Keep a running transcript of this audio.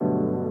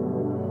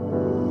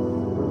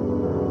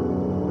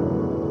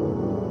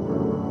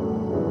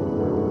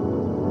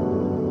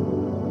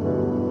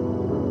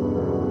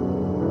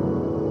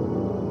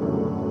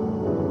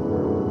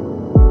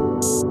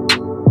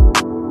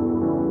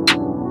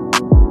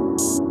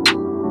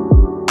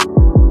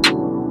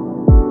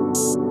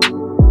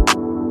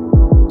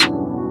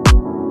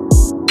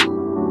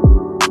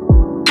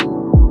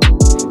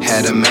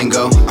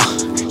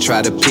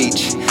try to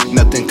peach.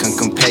 Nothing can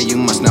compare, you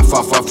must not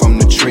fall far from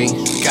the tree.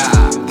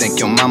 God, thank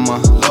your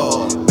mama,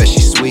 Lord, bet she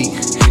sweet.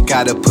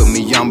 Gotta put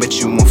me on, but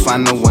you won't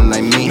find no one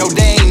like me. No,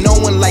 there ain't no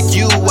one like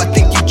you, I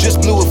think you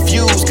just blew a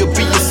fuse. Could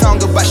be a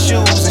song about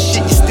shoes and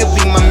shit, you still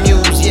be my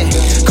muse, yeah.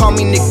 Call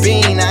me Nick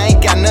Bean, I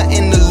ain't got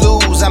nothing to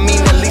lose. I mean,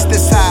 at least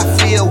that's how I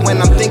feel when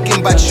I'm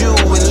thinking about you.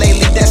 And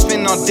lately that's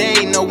been all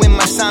day, knowing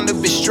my sound a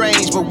bit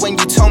strange. But when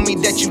you told me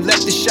that you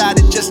left the shot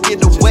to just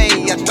get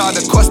away, I thought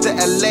across to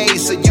LA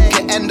so you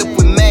can end up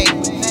with me.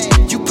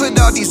 You put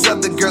all these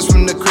other girls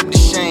from the crib to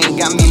shame.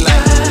 Got me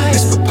like,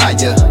 Miss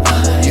Papaya,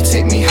 you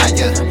take me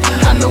higher.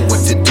 I know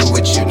what to do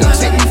with you, don't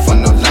take me for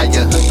no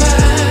liar.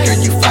 Girl,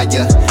 you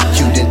fire,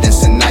 cuter than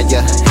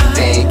Sanaya.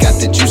 They ain't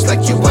got the juice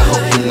like you, I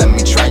hope you let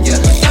me try ya.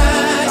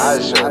 I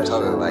was sure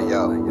told her like,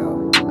 yo,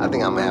 I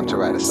think I'm gonna have to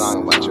write a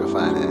song about your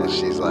finance.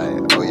 She's like,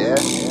 oh yeah?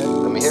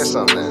 Let me hear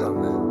something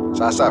then.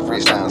 So I started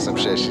freestyling some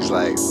shit. She's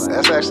like,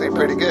 that's actually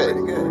pretty good.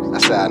 I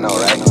said, I know,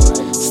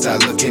 right?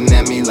 Start looking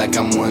at me like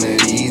I'm one of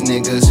these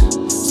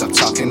niggas. Stop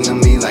talking to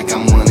me like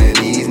I'm one of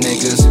these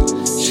niggas.